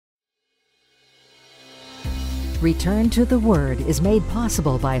Return to the Word is made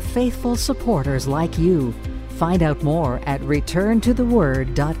possible by faithful supporters like you. Find out more at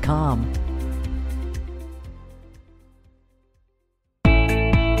returntotheword.com.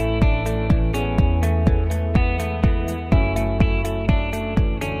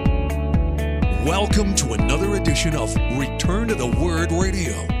 Welcome to another edition of Return to the Word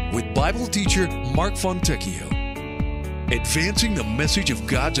Radio with Bible teacher Mark Fontecchio. Advancing the message of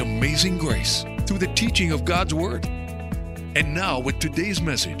God's amazing grace through the teaching of God's Word. And now with today's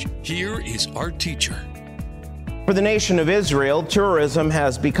message, here is our teacher. For the nation of Israel, tourism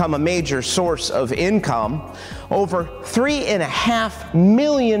has become a major source of income. Over 3.5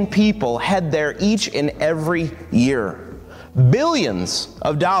 million people head there each and every year. Billions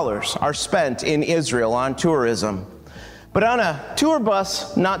of dollars are spent in Israel on tourism. But on a tour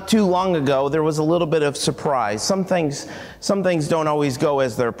bus not too long ago, there was a little bit of surprise. Some things don't always go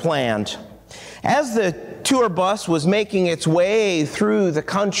as they're planned. As the tour bus was making its way through the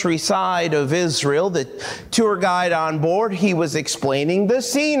countryside of Israel, the tour guide on board, he was explaining the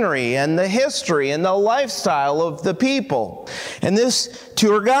scenery and the history and the lifestyle of the people. And this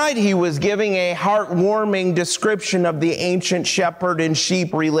tour guide, he was giving a heartwarming description of the ancient shepherd and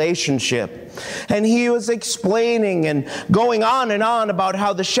sheep relationship. And he was explaining and going on and on about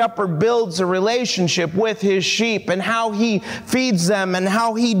how the shepherd builds a relationship with his sheep and how he feeds them and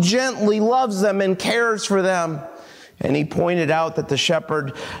how he gently loves them and cares for them. And he pointed out that the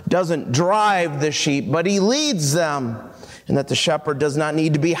shepherd doesn't drive the sheep, but he leads them. And that the shepherd does not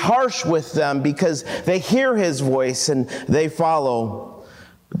need to be harsh with them because they hear his voice and they follow.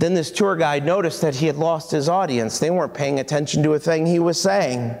 But then this tour guide noticed that he had lost his audience. They weren't paying attention to a thing he was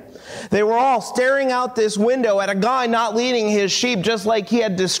saying. They were all staring out this window at a guy not leading his sheep, just like he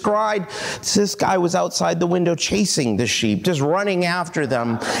had described. This guy was outside the window chasing the sheep, just running after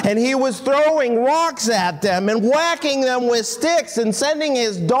them. And he was throwing rocks at them and whacking them with sticks and sending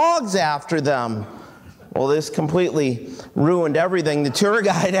his dogs after them. Well, this completely ruined everything the tour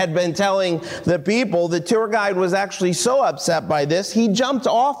guide had been telling the people. The tour guide was actually so upset by this, he jumped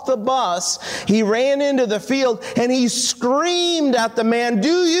off the bus, he ran into the field, and he screamed at the man,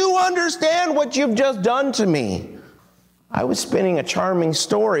 "Do you understand what you've just done to me?" I was spinning a charming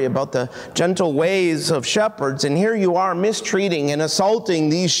story about the gentle ways of shepherds, and here you are mistreating and assaulting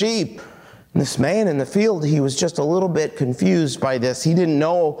these sheep. And this man in the field, he was just a little bit confused by this. He didn't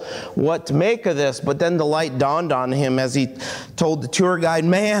know what to make of this, but then the light dawned on him as he told the tour guide,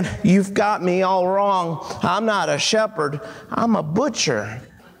 "Man, you've got me all wrong. I'm not a shepherd, I'm a butcher."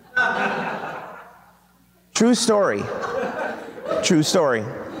 True story. True story.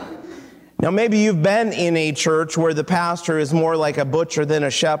 Now maybe you've been in a church where the pastor is more like a butcher than a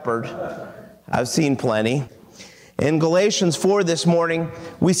shepherd. I've seen plenty. In Galatians 4 this morning,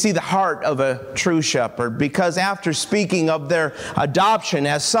 we see the heart of a true shepherd, because after speaking of their adoption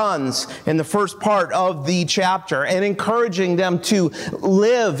as sons in the first part of the chapter and encouraging them to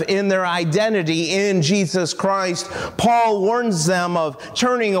live in their identity in Jesus Christ, Paul warns them of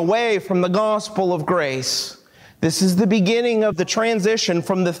turning away from the gospel of grace. This is the beginning of the transition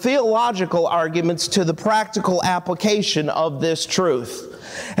from the theological arguments to the practical application of this truth.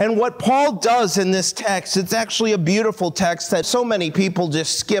 And what Paul does in this text, it's actually a beautiful text that so many people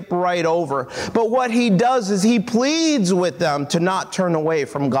just skip right over. But what he does is he pleads with them to not turn away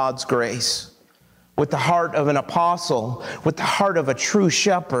from God's grace. With the heart of an apostle, with the heart of a true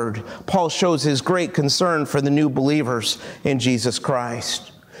shepherd, Paul shows his great concern for the new believers in Jesus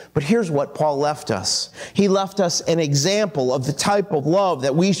Christ. But here's what Paul left us. He left us an example of the type of love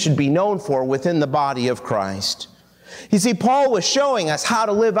that we should be known for within the body of Christ. You see, Paul was showing us how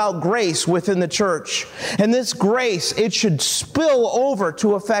to live out grace within the church. And this grace, it should spill over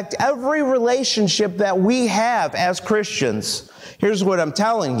to affect every relationship that we have as Christians. Here's what I'm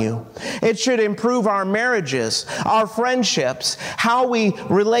telling you. It should improve our marriages, our friendships, how we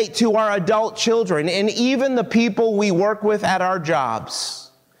relate to our adult children, and even the people we work with at our jobs.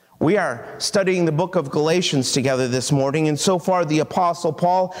 We are studying the book of Galatians together this morning, and so far the Apostle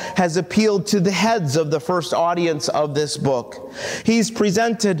Paul has appealed to the heads of the first audience of this book. He's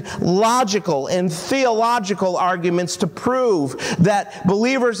presented logical and theological arguments to prove that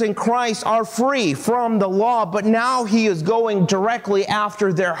believers in Christ are free from the law, but now he is going directly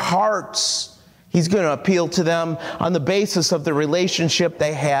after their hearts. He's going to appeal to them on the basis of the relationship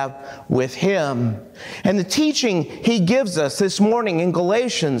they have with him. And the teaching he gives us this morning in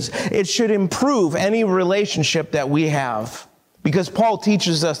Galatians, it should improve any relationship that we have. Because Paul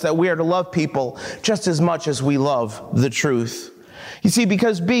teaches us that we are to love people just as much as we love the truth. You see,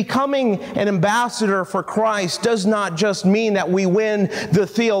 because becoming an ambassador for Christ does not just mean that we win the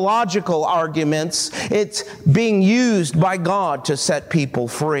theological arguments. It's being used by God to set people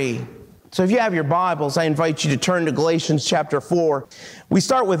free. So if you have your Bibles, I invite you to turn to Galatians chapter 4. We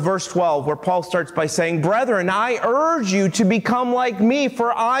start with verse 12, where Paul starts by saying, "Brethren, I urge you to become like me,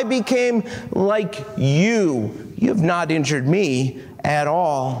 for I became like you. You have not injured me at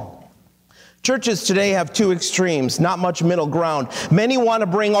all." Churches today have two extremes, not much middle ground. Many want to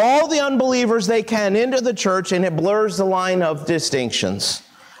bring all the unbelievers they can into the church, and it blurs the line of distinctions.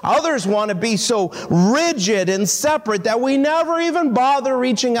 Others want to be so rigid and separate that we never even bother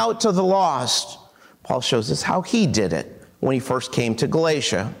reaching out to the lost. Paul shows us how he did it when he first came to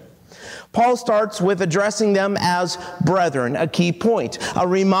Galatia. Paul starts with addressing them as brethren, a key point, a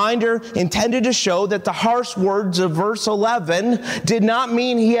reminder intended to show that the harsh words of verse 11 did not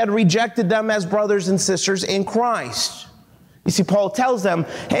mean he had rejected them as brothers and sisters in Christ. You see, Paul tells them,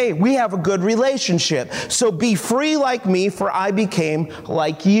 hey, we have a good relationship, so be free like me, for I became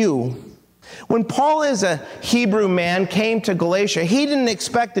like you. When Paul, as a Hebrew man, came to Galatia, he didn't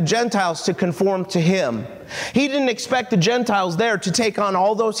expect the Gentiles to conform to him. He didn't expect the Gentiles there to take on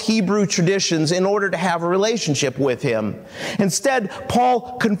all those Hebrew traditions in order to have a relationship with him. Instead,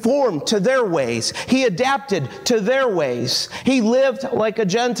 Paul conformed to their ways. He adapted to their ways. He lived like a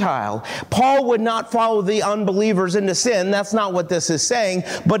Gentile. Paul would not follow the unbelievers into sin. That's not what this is saying.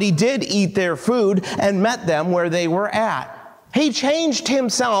 But he did eat their food and met them where they were at. He changed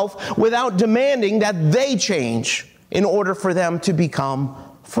himself without demanding that they change in order for them to become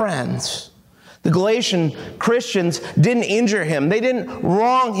friends. The Galatian Christians didn't injure him. They didn't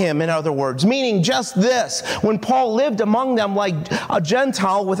wrong him, in other words, meaning just this. When Paul lived among them like a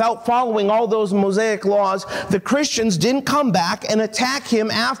Gentile without following all those Mosaic laws, the Christians didn't come back and attack him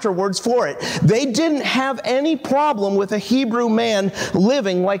afterwards for it. They didn't have any problem with a Hebrew man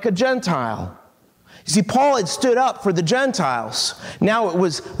living like a Gentile. You see, Paul had stood up for the Gentiles. Now it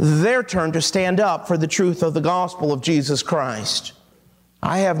was their turn to stand up for the truth of the gospel of Jesus Christ.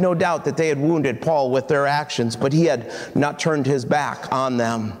 I have no doubt that they had wounded Paul with their actions, but he had not turned his back on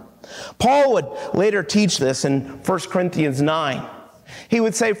them. Paul would later teach this in 1 Corinthians 9. He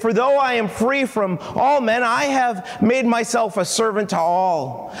would say, "For though I am free from all men, I have made myself a servant to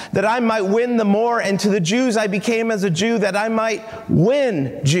all, that I might win the more. And to the Jews I became as a Jew, that I might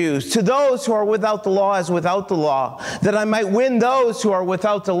win Jews. To those who are without the law as without the law, that I might win those who are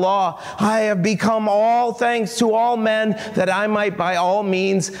without the law. I have become all things to all men, that I might by all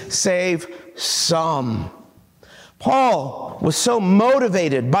means save some." Paul was so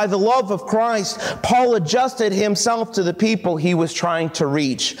motivated by the love of Christ, Paul adjusted himself to the people he was trying to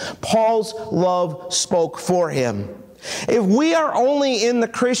reach. Paul's love spoke for him. If we are only in the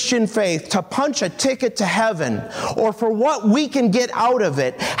Christian faith to punch a ticket to heaven, or for what we can get out of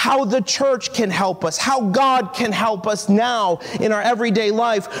it, how the church can help us, how God can help us now in our everyday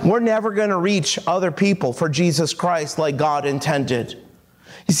life, we're never going to reach other people for Jesus Christ like God intended.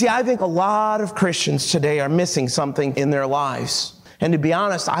 You see, I think a lot of Christians today are missing something in their lives. And to be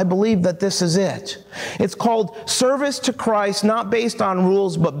honest, I believe that this is it. It's called service to Christ, not based on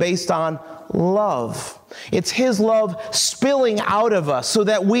rules, but based on love. It's His love spilling out of us so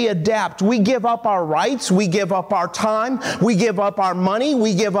that we adapt. We give up our rights. We give up our time. We give up our money.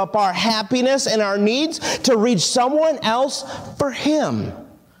 We give up our happiness and our needs to reach someone else for Him.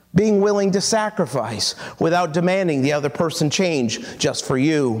 Being willing to sacrifice without demanding the other person change just for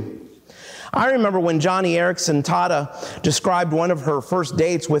you. I remember when Johnny Erickson Tada described one of her first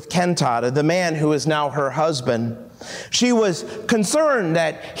dates with Ken Tada, the man who is now her husband. She was concerned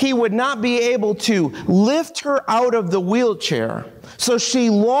that he would not be able to lift her out of the wheelchair, so she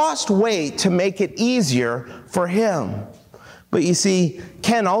lost weight to make it easier for him. But you see,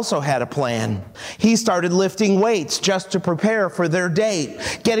 Ken also had a plan. He started lifting weights just to prepare for their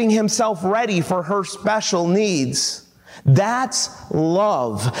date, getting himself ready for her special needs. That's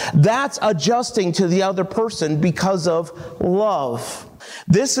love. That's adjusting to the other person because of love.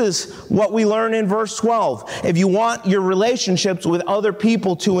 This is what we learn in verse 12. If you want your relationships with other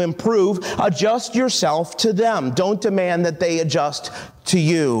people to improve, adjust yourself to them. Don't demand that they adjust to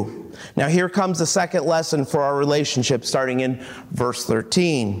you. Now here comes the second lesson for our relationship, starting in verse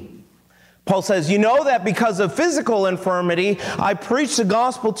 13. Paul says, "You know that because of physical infirmity, I preached the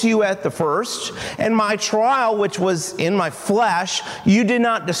gospel to you at the first, and my trial, which was in my flesh, you did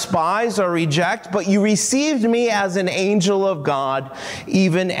not despise or reject, but you received me as an angel of God,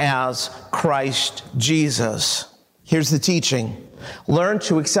 even as Christ Jesus." Here's the teaching. Learn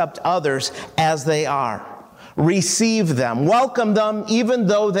to accept others as they are. Receive them. Welcome them even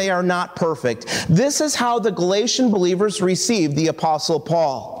though they are not perfect. This is how the Galatian believers received the Apostle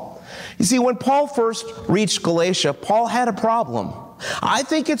Paul. You see, when Paul first reached Galatia, Paul had a problem. I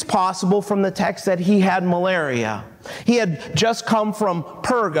think it's possible from the text that he had malaria. He had just come from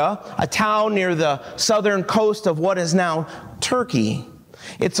Perga, a town near the southern coast of what is now Turkey.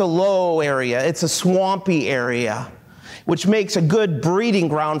 It's a low area. It's a swampy area, which makes a good breeding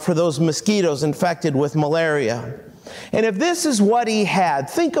ground for those mosquitoes infected with malaria. And if this is what he had,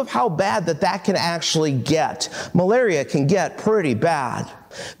 think of how bad that can actually get. Malaria can get pretty bad.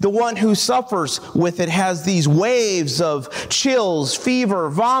 The one who suffers with it has these waves of chills, fever,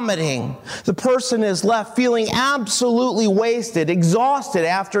 vomiting. The person is left feeling absolutely wasted, exhausted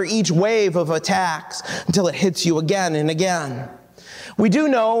after each wave of attacks until it hits you again and again. We do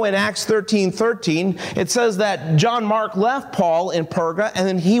know in Acts 13:13, it says that John Mark left Paul in Perga and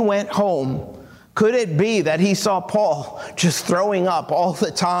then he went home. Could it be that he saw Paul just throwing up all the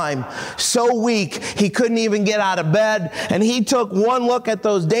time, so weak he couldn't even get out of bed, and he took one look at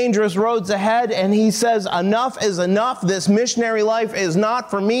those dangerous roads ahead and he says, enough is enough, this missionary life is not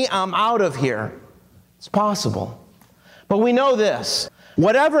for me, I'm out of here. It's possible. But we know this,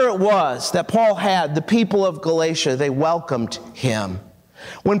 whatever it was that Paul had, the people of Galatia, they welcomed him.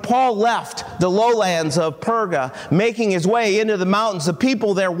 When Paul left the lowlands of Perga, making his way into the mountains, the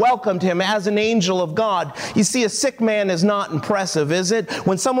people there welcomed him as an angel of God. You see, a sick man is not impressive, is it?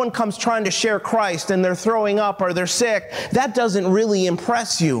 When someone comes trying to share Christ and they're throwing up or they're sick, that doesn't really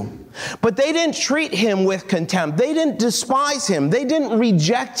impress you. But they didn't treat him with contempt. They didn't despise him. They didn't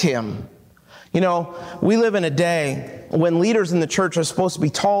reject him. You know, we live in a day when leaders in the church are supposed to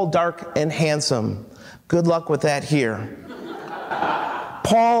be tall, dark, and handsome. Good luck with that here.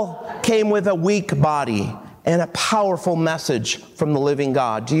 Paul came with a weak body and a powerful message from the living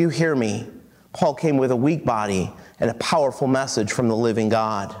God. Do you hear me? Paul came with a weak body and a powerful message from the living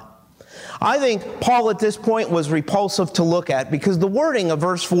God. I think Paul at this point was repulsive to look at because the wording of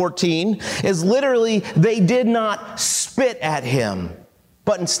verse 14 is literally, they did not spit at him.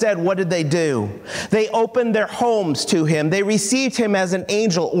 But instead, what did they do? They opened their homes to him. They received him as an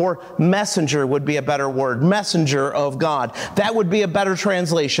angel, or messenger would be a better word, messenger of God. That would be a better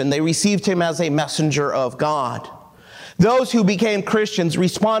translation. They received him as a messenger of God. Those who became Christians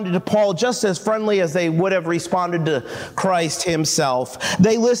responded to Paul just as friendly as they would have responded to Christ himself.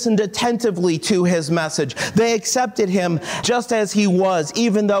 They listened attentively to his message. They accepted him just as he was,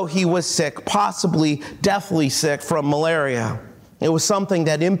 even though he was sick, possibly deathly sick from malaria. It was something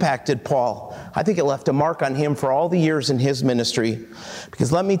that impacted Paul. I think it left a mark on him for all the years in his ministry.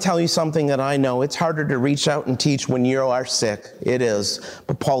 Because let me tell you something that I know. It's harder to reach out and teach when you are sick. It is.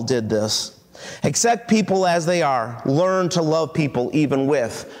 But Paul did this. Accept people as they are. Learn to love people even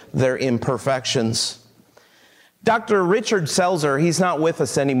with their imperfections. Dr. Richard Selzer, he's not with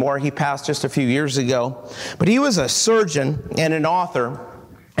us anymore. He passed just a few years ago. But he was a surgeon and an author.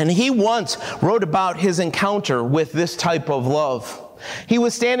 And he once wrote about his encounter with this type of love. He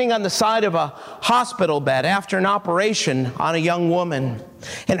was standing on the side of a hospital bed after an operation on a young woman,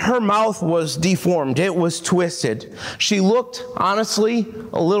 and her mouth was deformed. It was twisted. She looked, honestly,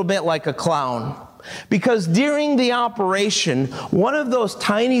 a little bit like a clown. Because during the operation, one of those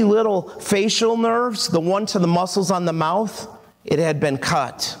tiny little facial nerves, the one to the muscles on the mouth, it had been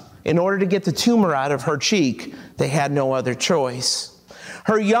cut. In order to get the tumor out of her cheek, they had no other choice.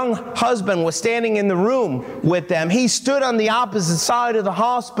 Her young husband was standing in the room with them. He stood on the opposite side of the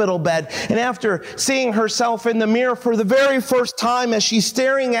hospital bed, and after seeing herself in the mirror for the very first time as she's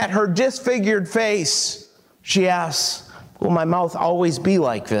staring at her disfigured face, she asks, "Will my mouth always be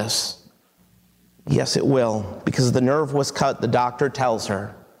like this?" "Yes, it will, because the nerve was cut," the doctor tells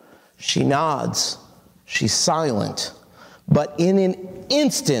her. She nods. She's silent. But in an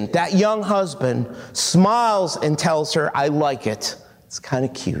instant, that young husband smiles and tells her, "I like it. It's kind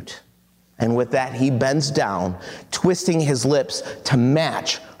of cute." And with that, he bends down, twisting his lips to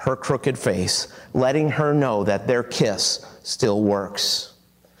match her crooked face, letting her know that their kiss still works.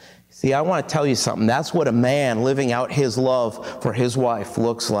 See, I want to tell you something. That's what a man living out his love for his wife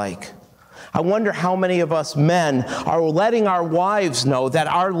looks like. I wonder how many of us men are letting our wives know that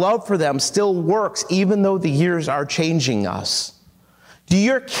our love for them still works, even though the years are changing us. Do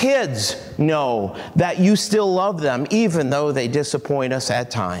your kids know that you still love them, even though they disappoint us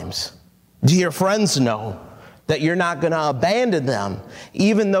at times? Do your friends know that you're not going to abandon them,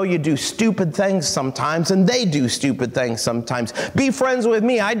 even though you do stupid things sometimes, and they do stupid things sometimes? Be friends with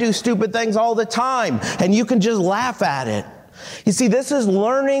me. I do stupid things all the time, and you can just laugh at it. You see, this is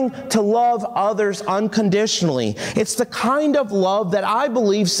learning to love others unconditionally. It's the kind of love that I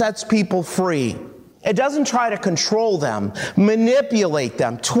believe sets people free. It doesn't try to control them, manipulate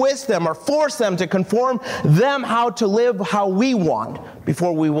them, twist them, or force them to conform them how to live how we want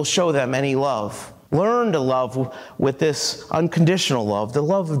before we will show them any love. Learn to love with this unconditional love, the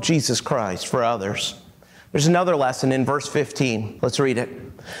love of Jesus Christ for others. There's another lesson in verse 15. Let's read it.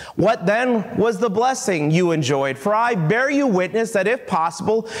 What then was the blessing you enjoyed? For I bear you witness that if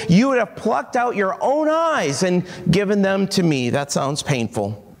possible, you would have plucked out your own eyes and given them to me. That sounds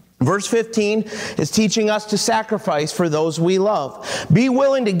painful. Verse 15 is teaching us to sacrifice for those we love. Be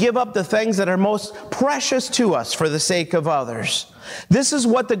willing to give up the things that are most precious to us for the sake of others. This is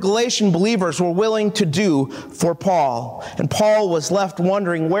what the Galatian believers were willing to do for Paul. And Paul was left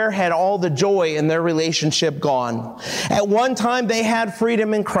wondering, where had all the joy in their relationship gone? At one time they had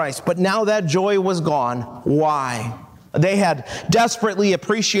freedom in Christ, but now that joy was gone. Why? They had desperately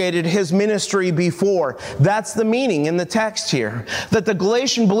appreciated his ministry before. That's the meaning in the text here. That the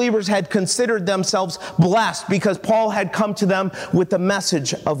Galatian believers had considered themselves blessed because Paul had come to them with the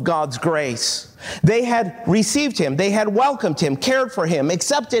message of God's grace. They had received him, they had welcomed him, cared for him,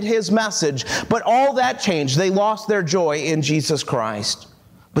 accepted his message, but all that changed. They lost their joy in Jesus Christ.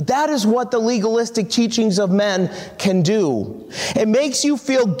 But that is what the legalistic teachings of men can do. It makes you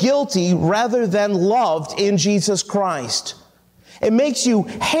feel guilty rather than loved in Jesus Christ. It makes you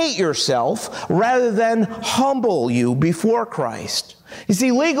hate yourself rather than humble you before Christ. You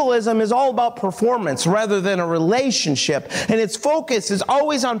see, legalism is all about performance rather than a relationship, and its focus is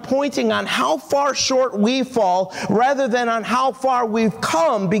always on pointing on how far short we fall rather than on how far we've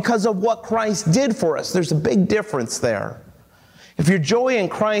come because of what Christ did for us. There's a big difference there. If your joy in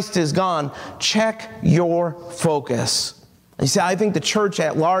Christ is gone, check your focus. You see, I think the church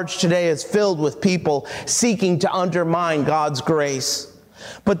at large today is filled with people seeking to undermine God's grace.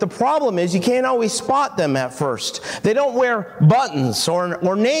 But the problem is you can't always spot them at first. They don't wear buttons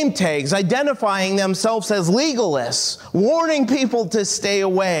or name tags identifying themselves as legalists, warning people to stay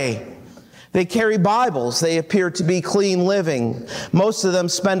away. They carry Bibles. They appear to be clean living. Most of them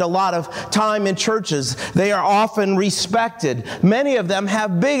spend a lot of time in churches. They are often respected. Many of them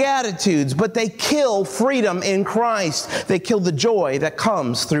have big attitudes, but they kill freedom in Christ. They kill the joy that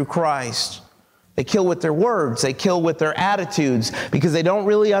comes through Christ. They kill with their words. They kill with their attitudes because they don't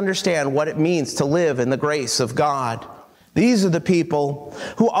really understand what it means to live in the grace of God. These are the people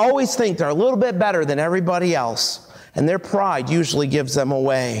who always think they're a little bit better than everybody else, and their pride usually gives them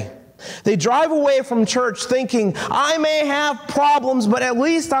away. They drive away from church thinking, I may have problems, but at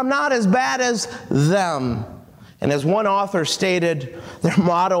least I'm not as bad as them. And as one author stated, their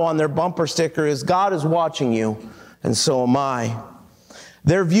motto on their bumper sticker is, God is watching you, and so am I.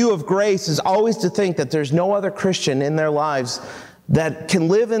 Their view of grace is always to think that there's no other Christian in their lives that can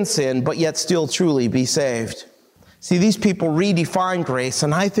live in sin, but yet still truly be saved. See, these people redefine grace,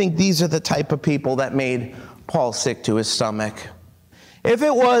 and I think these are the type of people that made Paul sick to his stomach. If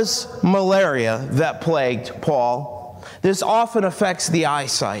it was malaria that plagued Paul, this often affects the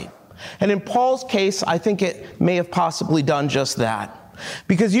eyesight. And in Paul's case, I think it may have possibly done just that.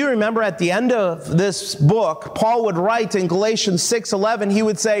 Because you remember at the end of this book, Paul would write in Galatians 6:11, he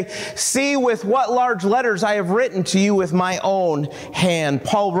would say, see with what large letters I have written to you with my own hand.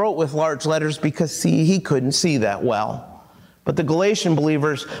 Paul wrote with large letters because, he couldn't see that well. But the Galatian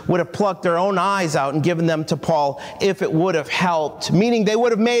believers would have plucked their own eyes out and given them to Paul if it would have helped, meaning they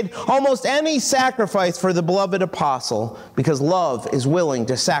would have made almost any sacrifice for the beloved apostle because love is willing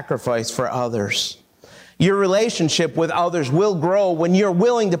to sacrifice for others. Your relationship with others will grow when you're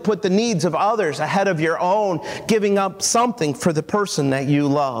willing to put the needs of others ahead of your own, giving up something for the person that you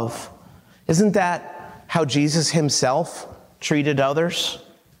love. Isn't that how Jesus himself treated others?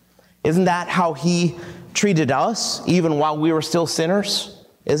 Isn't that how he treated us even while we were still sinners?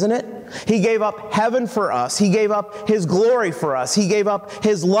 Isn't it? He gave up heaven for us. He gave up his glory for us. He gave up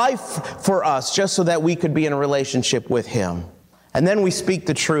his life for us just so that we could be in a relationship with him. And then we speak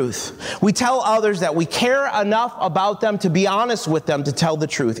the truth. We tell others that we care enough about them to be honest with them to tell the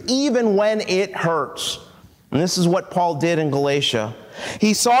truth, even when it hurts. And this is what Paul did in Galatia.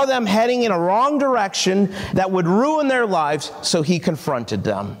 He saw them heading in a wrong direction that would ruin their lives, so he confronted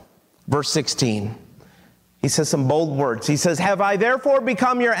them. Verse 16. He says some bold words. He says, have I therefore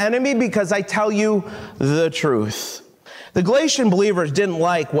become your enemy because I tell you the truth? The Galatian believers didn't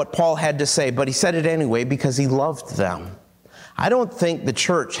like what Paul had to say, but he said it anyway because he loved them. I don't think the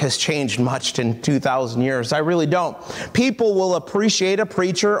church has changed much in 2,000 years. I really don't. People will appreciate a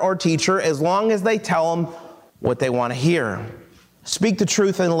preacher or teacher as long as they tell them what they want to hear. Speak the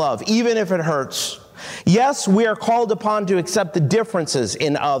truth in love, even if it hurts. Yes, we are called upon to accept the differences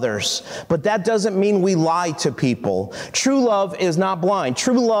in others, but that doesn't mean we lie to people. True love is not blind.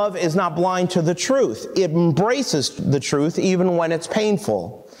 True love is not blind to the truth. It embraces the truth even when it's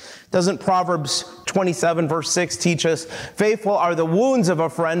painful. Doesn't Proverbs 27 verse 6 teach us, faithful are the wounds of a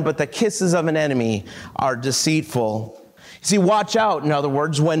friend, but the kisses of an enemy are deceitful. See, watch out, in other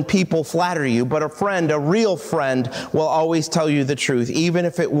words, when people flatter you, but a friend, a real friend, will always tell you the truth, even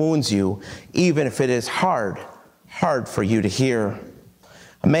if it wounds you, even if it is hard for you to hear.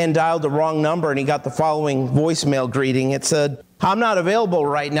 A man dialed the wrong number and he got the following voicemail greeting. It said, I'm not available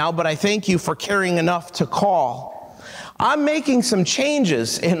right now, but I thank you for caring enough to call. I'm making some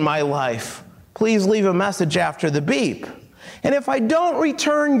changes in my life. Please leave a message after the beep. And if I don't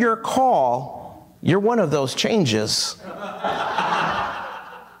return your call, you're one of those changes.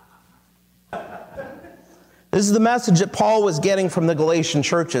 This is the message that Paul was getting from the Galatian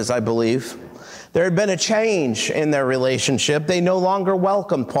churches, I believe. There had been a change in their relationship. They no longer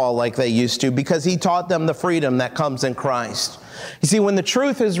welcomed Paul like they used to because he taught them the freedom that comes in Christ. You see, when the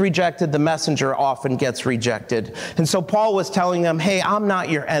truth is rejected, the messenger often gets rejected. And so Paul was telling them, hey, I'm not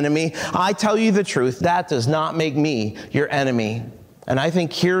your enemy. I tell you the truth. That does not make me your enemy. And I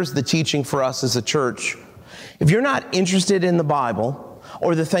think here's the teaching for us as a church. If you're not interested in the Bible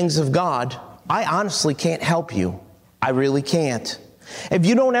or the things of God, I honestly can't help you. I really can't. If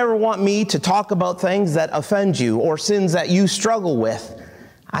you don't ever want me to talk about things that offend you or sins that you struggle with,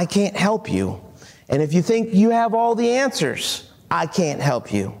 I can't help you. And if you think you have all the answers, I can't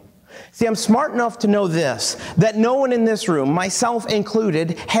help you. See, I'm smart enough to know this, that no one in this room, myself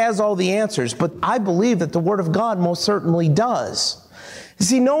included, has all the answers, but I believe that the Word of God most certainly does. You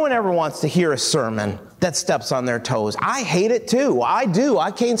see, no one ever wants to hear a sermon that steps on their toes. I hate it too. I do.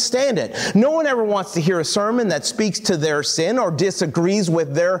 I can't stand it. No one ever wants to hear a sermon that speaks to their sin or disagrees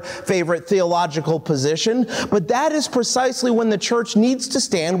with their favorite theological position. But that is precisely when the church needs to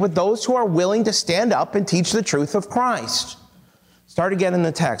stand with those who are willing to stand up and teach the truth of Christ. Start again in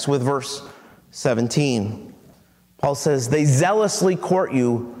the text with verse 17. Paul says, they zealously court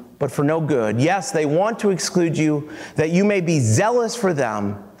you, but for no good. Yes, they want to exclude you, that you may be zealous for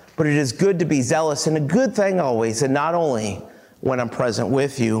them, but it is good to be zealous, and a good thing always, and not only when I'm present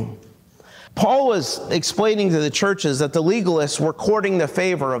with you. Paul was explaining to the churches that the legalists were courting the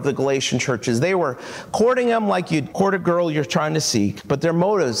favor of the Galatian churches. They were courting them like you'd court a girl you're trying to seek, but their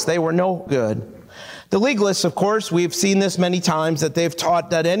motives, they were no good. The legalists, of course, we've seen this many times, that they've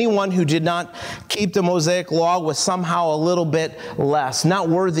taught that anyone who did not keep the Mosaic law was somehow a little bit less, not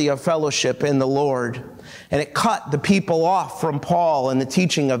worthy of fellowship in the Lord. And it cut the people off from Paul and the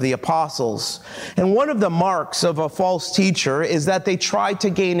teaching of the apostles. And one of the marks of a false teacher is that they tried to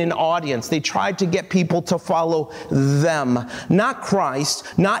gain an audience. They tried to get people to follow them. Not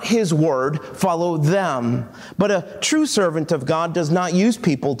Christ, not his word, follow them. But a true servant of God does not use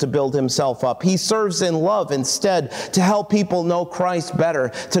people to build himself up. He serves in love instead, to help people know Christ better,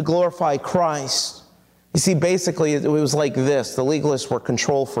 to glorify Christ. You see, basically, it was like this. The legalists were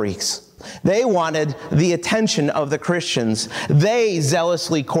control freaks. They wanted the attention of the Christians. They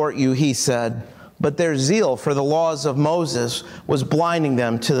zealously court you, he said, but their zeal for the laws of Moses was blinding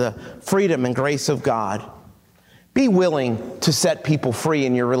them to the freedom and grace of God. Be willing to set people free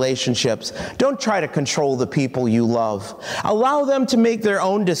in your relationships. Don't try to control the people you love. Allow them to make their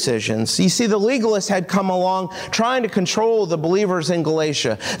own decisions. You see, the legalists had come along trying to control the believers in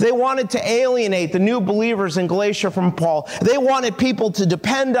Galatia. They wanted to alienate the new believers in Galatia from Paul. They wanted people to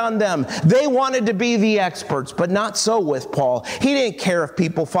depend on them. They wanted to be the experts, but not so with Paul. He didn't care if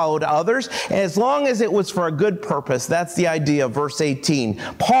people followed others, as long as it was for a good purpose. That's the idea of verse 18.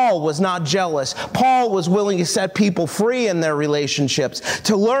 Paul was not jealous. Paul was willing to set people free in their relationships,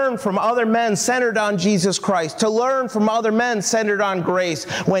 to learn from other men centered on Jesus Christ, to learn from other men centered on grace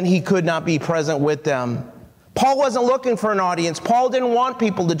when he could not be present with them. Paul wasn't looking for an audience. Paul didn't want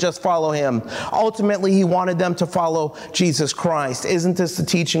people to just follow him. Ultimately, he wanted them to follow Jesus Christ. Isn't this the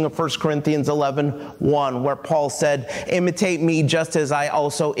teaching of 1 Corinthians 11:1, where Paul said, imitate me just as I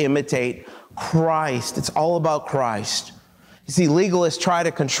also imitate Christ. It's all about Christ. You see, legalists try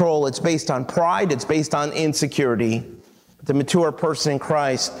to control. It's based on pride. It's based on insecurity. The mature person in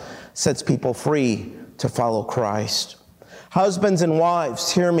Christ sets people free to follow Christ. Husbands and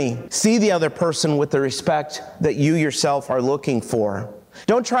wives, hear me. See the other person with the respect that you yourself are looking for.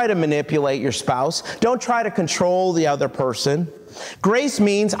 Don't try to manipulate your spouse. Don't try to control the other person. Grace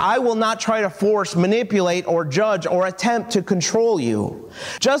means I will not try to force, manipulate, or judge, or attempt to control you.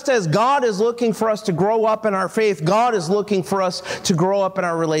 Just as God is looking for us to grow up in our faith, God is looking for us to grow up in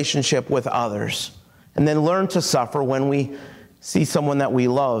our relationship with others. And then learn to suffer when we see someone that we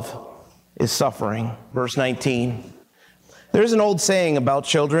love is suffering. Verse 19. There's an old saying about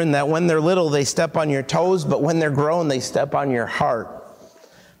children that when they're little, they step on your toes, but when they're grown, they step on your heart.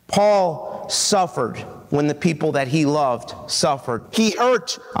 Paul suffered when the people that he loved suffered. He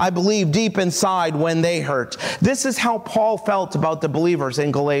hurt, I believe, deep inside when they hurt. This is how Paul felt about the believers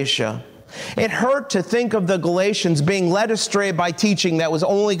in Galatia. It hurt to think of the Galatians being led astray by teaching that was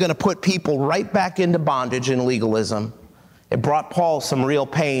only going to put people right back into bondage and legalism. It brought Paul some real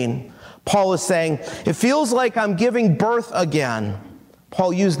pain. Paul is saying, it feels like I'm giving birth again.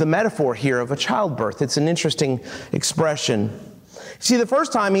 Paul used the metaphor here of a childbirth. It's an interesting expression. See, the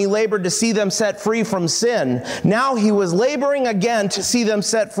first time he labored to see them set free from sin. Now he was laboring again to see them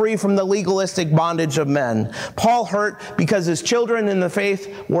set free from the legalistic bondage of men. Paul hurt because his children in the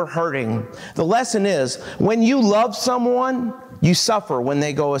faith were hurting. The lesson is, when you love someone, you suffer when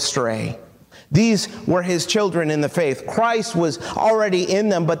they go astray. These were his children in the faith. Christ was already in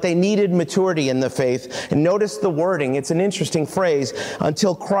them, but they needed maturity in the faith. And notice the wording. It's an interesting phrase,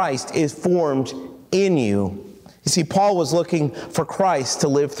 until Christ is formed in you. You see, Paul was looking for Christ to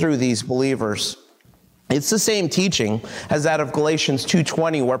live through these believers. It's the same teaching as that of Galatians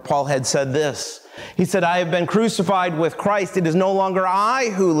 2:20, where Paul had said this. He said, I have been crucified with Christ. It is no longer I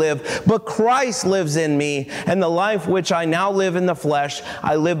who live, but Christ lives in me. And the life which I now live in the flesh,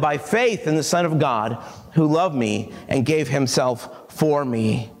 I live by faith in the Son of God, who loved me and gave himself for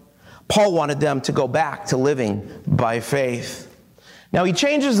me. Paul wanted them to go back to living by faith. Now he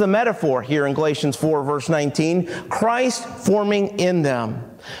changes the metaphor here in Galatians 4, verse 19, Christ forming in them.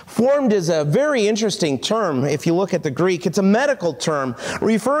 Formed is a very interesting term if you look at the Greek. It's a medical term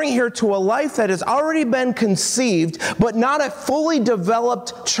referring here to a life that has already been conceived, but not a fully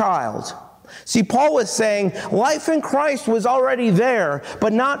developed child. See, Paul was saying life in Christ was already there,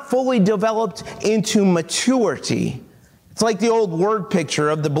 but not fully developed into maturity. It's like the old word picture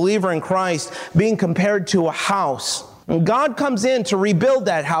of the believer in Christ being compared to a house. And God comes in to rebuild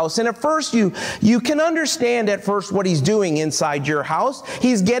that house. And at first, you can understand at first what he's doing inside your house.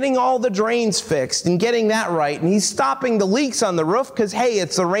 He's getting all the drains fixed and getting that right. And he's stopping the leaks on the roof because, hey,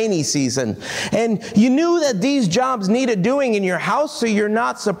 it's the rainy season. And you knew that these jobs needed doing in your house, so you're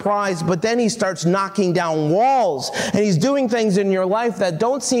not surprised. But then he starts knocking down walls. And he's doing things in your life that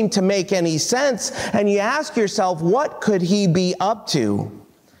don't seem to make any sense. And you ask yourself, what could he be up to?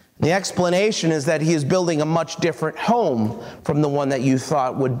 The explanation is that he is building a much different home from the one that you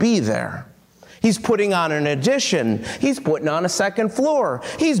thought would be there. He's putting on an addition. He's putting on a second floor.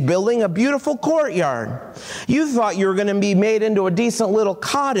 He's building a beautiful courtyard. You thought you were going to be made into a decent little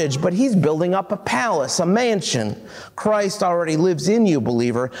cottage, but he's building up a palace, a mansion. Christ already lives in you,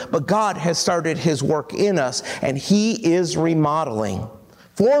 believer, but God has started his work in us, and he is remodeling,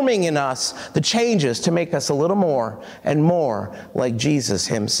 forming in us the changes to make us a little more and more like Jesus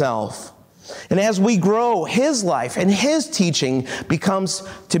himself. And as we grow, his life and his teaching becomes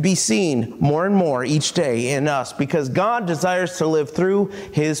to be seen more and more each day in us, because God desires to live through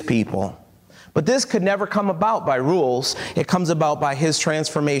his people. But this could never come about by rules. It comes about by his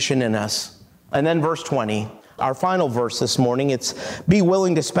transformation in us. And then verse 20, our final verse this morning, it's be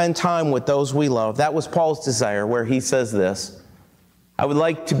willing to spend time with those we love. That was Paul's desire, where he says this, I would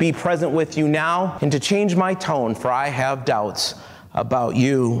like to be present with you now and to change my tone, for I have doubts about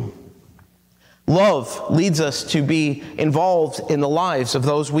you. Love leads us to be involved in the lives of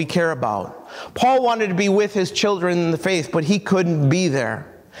those we care about. Paul wanted to be with his children in the faith, but he couldn't be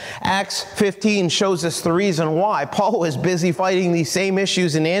there. Acts 15 shows us the reason why. Paul was busy fighting these same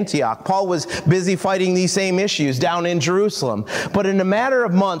issues in Antioch. Paul was busy fighting these same issues down in Jerusalem. But in a matter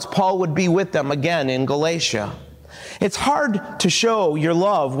of months, Paul would be with them again in Galatia. It's hard to show your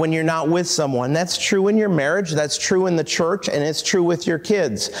love when you're not with someone. That's true in your marriage, that's true in the church, and it's true with your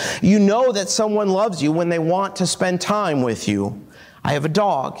kids. You know that someone loves you when they want to spend time with you. I have a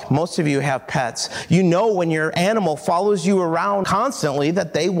dog. Most of you have pets. You know when your animal follows you around constantly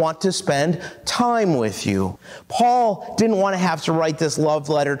that they want to spend time with you. Paul didn't want to have to write this love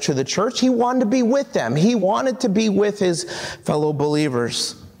letter to the church. He wanted to be with them. He wanted to be with his fellow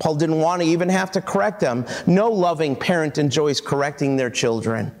believers. Paul didn't want to even have to correct them. No loving parent enjoys correcting their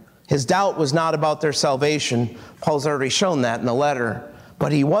children. His doubt was not about their salvation. Paul's already shown that in the letter.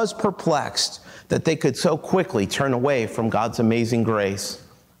 But he was perplexed that they could so quickly turn away from God's amazing grace.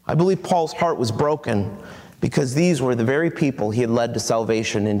 I believe Paul's heart was broken because these were the very people he had led to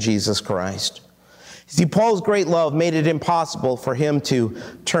salvation in Jesus Christ. See, Paul's great love made it impossible for him to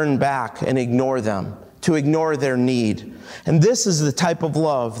turn back and ignore them, to ignore their need. And this is the type of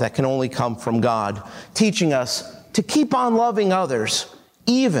love that can only come from God, teaching us to keep on loving others,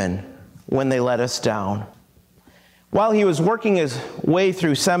 even when they let us down. While he was working his way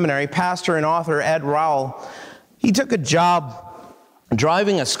through seminary, pastor and author Ed Rowell, he took a job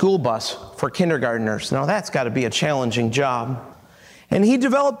driving a school bus for kindergartners. Now that's got to be a challenging job. And he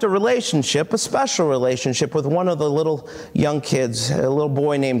developed a relationship, a special relationship with one of the little young kids, a little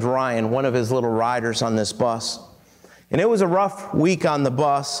boy named Ryan, one of his little riders on this bus. And it was a rough week on the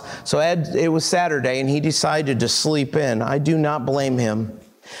bus, so it was Saturday, and he decided to sleep in. I do not blame him.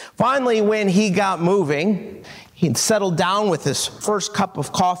 Finally, when he got moving, he'd settled down with his first cup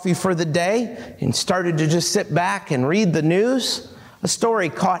of coffee for the day and started to just sit back and read the news. A story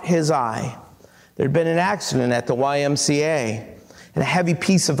caught his eye. There'd been an accident at the YMCA, and a heavy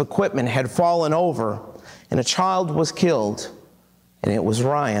piece of equipment had fallen over, and a child was killed, and it was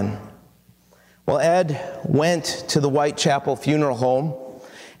Ryan. Well, Ed went to the Whitechapel Funeral Home,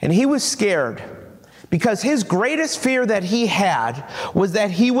 and he was scared because his greatest fear that he had was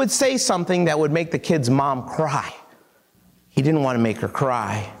that he would say something that would make the kid's mom cry. He didn't want to make her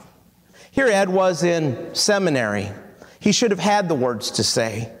cry. Here Ed was in seminary. He should have had the words to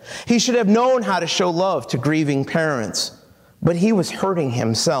say. He should have known how to show love to grieving parents. But he was hurting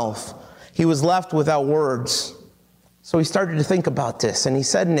himself. He was left without words. So he started to think about this, and he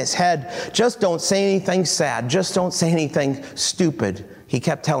said in his head, just don't say anything sad. Just don't say anything stupid. He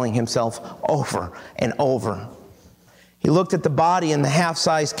kept telling himself over and over. He looked at the body in the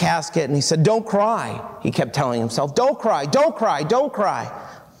half-size casket, and he said, don't cry. He kept telling himself, don't cry, don't cry, don't cry.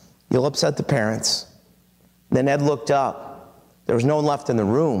 You'll upset the parents. Then Ed looked up. There was no one left in the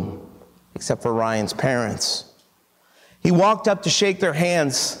room except for Ryan's parents. He walked up to shake their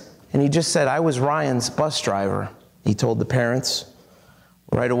hands, and he just said, I was Ryan's bus driver, he told the parents.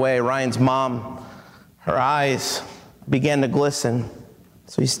 Right away, Ryan's mom, her eyes began to glisten.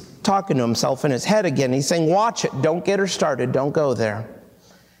 So he's talking to himself in his head again. He's saying, watch it, don't get her started, don't go there.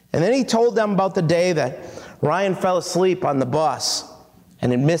 And then he told them about the day that Ryan fell asleep on the bus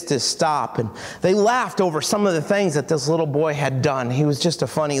and had missed his stop. And they laughed over some of the things that this little boy had done. He was just a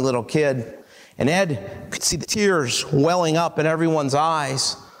funny little kid. And Ed could see the tears welling up in everyone's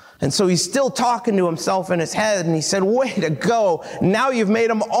eyes. And so he's still talking to himself in his head, and he said, way to go. Now you've made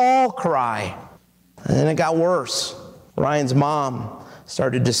them all cry. And then it got worse. Ryan's mom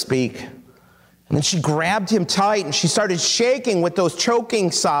started to speak. And then she grabbed him tight, and she started shaking with those choking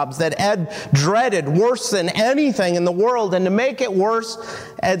sobs that Ed dreaded worse than anything in the world. And to make it worse,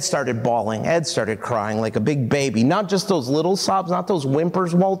 Ed started bawling. Ed started crying like a big baby. Not just those little sobs, not those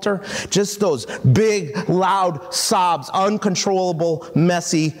whimpers, Walter. Just those big, loud sobs, uncontrollable,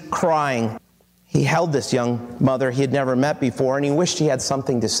 messy crying. He held this young mother he had never met before, and he wished he had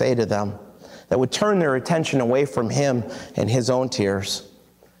something to say to them that would turn their attention away from him and his own tears.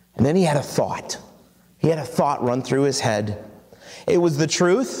 And then he had a thought. He had a thought run through his head. It was the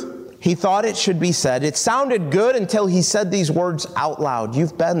truth. He thought it should be said. It sounded good until he said these words out loud.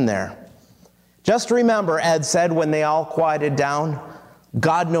 You've been there. Just remember, Ed said when they all quieted down,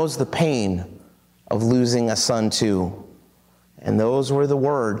 God knows the pain of losing a son too. And those were the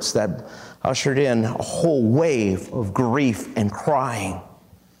words that ushered in a whole wave of grief and crying.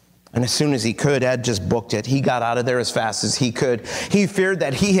 And as soon as he could, Ed just booked it. He got out of there as fast as he could. He feared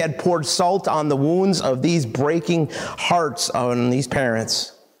that he had poured salt on the wounds of these breaking hearts on these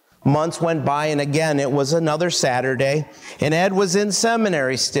parents. Months went by, and again, it was another Saturday, and Ed was in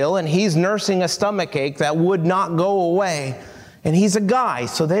seminary still, and he's nursing a stomach ache that would not go away. And he's a guy,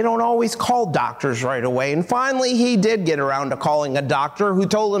 so they don't always call doctors right away. And finally, he did get around to calling a doctor who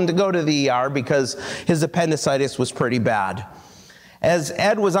told him to go to the ER because his appendicitis was pretty bad. As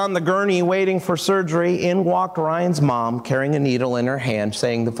Ed was on the gurney waiting for surgery, in walked Ryan's mom carrying a needle in her hand,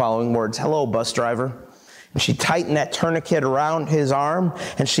 saying the following words, hello, bus driver. And she tightened that tourniquet around his arm,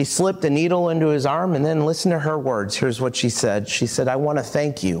 and she slipped the needle into his arm, and then listen to her words. Here's what she said. She said, I want to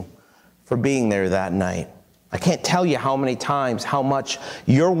thank you for being there that night. I can't tell you how many times, how much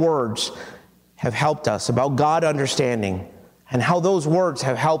your words have helped us about God understanding, and how those words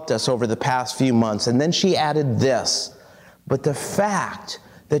have helped us over the past few months. And then she added this, but the fact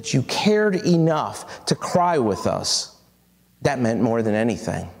that you cared enough to cry with us, that meant more than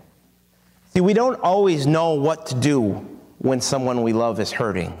anything. See, we don't always know what to do when someone we love is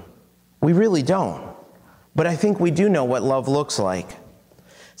hurting. We really don't. But I think we do know what love looks like.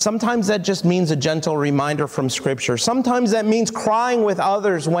 Sometimes that just means a gentle reminder from Scripture. Sometimes that means crying with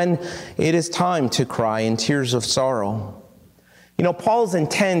others when it is time to cry in tears of sorrow. You know, Paul's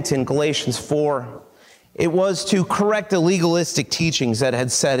intent in Galatians 4, it was to correct the legalistic teachings that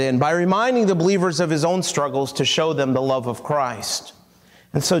had set in by reminding the believers of his own struggles to show them the love of Christ.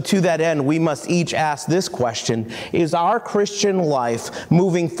 And so to that end, we must each ask this question: is our Christian life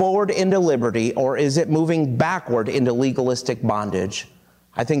moving forward into liberty, or is it moving backward into legalistic bondage?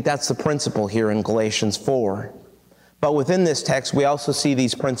 I think that's the principle here in Galatians 4. But within this text, we also see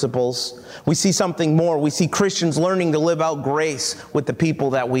these principles. We see something more. We see Christians learning to live out grace with the people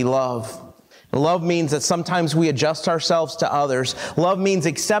that we love. Love means that sometimes we adjust ourselves to others. Love means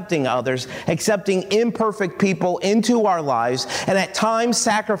accepting others, accepting imperfect people into our lives, and at times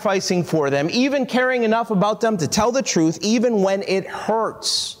sacrificing for them, even caring enough about them to tell the truth, even when it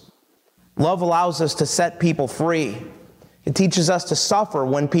hurts. Love allows us to set people free. It teaches us to suffer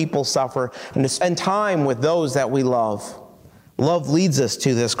when people suffer and to spend time with those that we love. Love leads us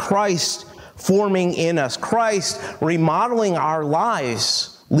to this. Christ forming in us, Christ remodeling our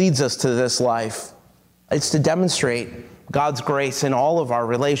lives leads us to this life. It's to demonstrate God's grace in all of our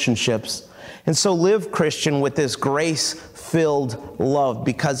relationships. And so live, Christian, with this grace-filled love,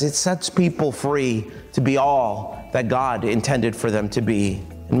 because it sets people free to be all that God intended for them to be.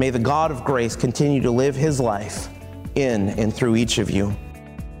 And may the God of grace continue to live his life in and through each of you.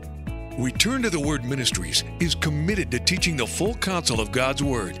 Return to the Word Ministries is committed to teaching the full counsel of God's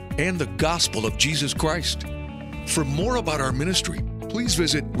Word and the gospel of Jesus Christ. For more about our ministry, please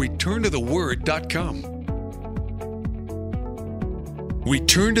visit returntotheword.com.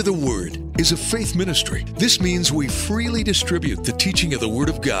 Return to the Word is a faith ministry. This means we freely distribute the teaching of the Word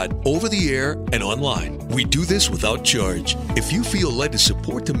of God over the air and online. We do this without charge. If you feel led to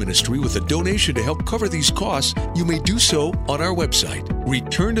support the ministry with a donation to help cover these costs, you may do so on our website,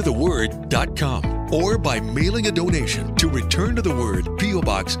 returntotheword.com, or by mailing a donation to Return to the Word, P.O.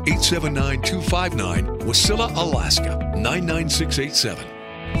 Box 879259, Wasilla, Alaska 99687.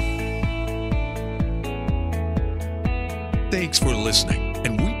 Thanks for listening,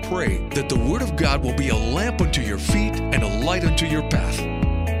 and we pray that the Word of God will be a lamp unto your feet and a light unto your path.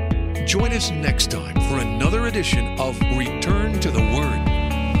 Join us next time for another edition of Return to the Word.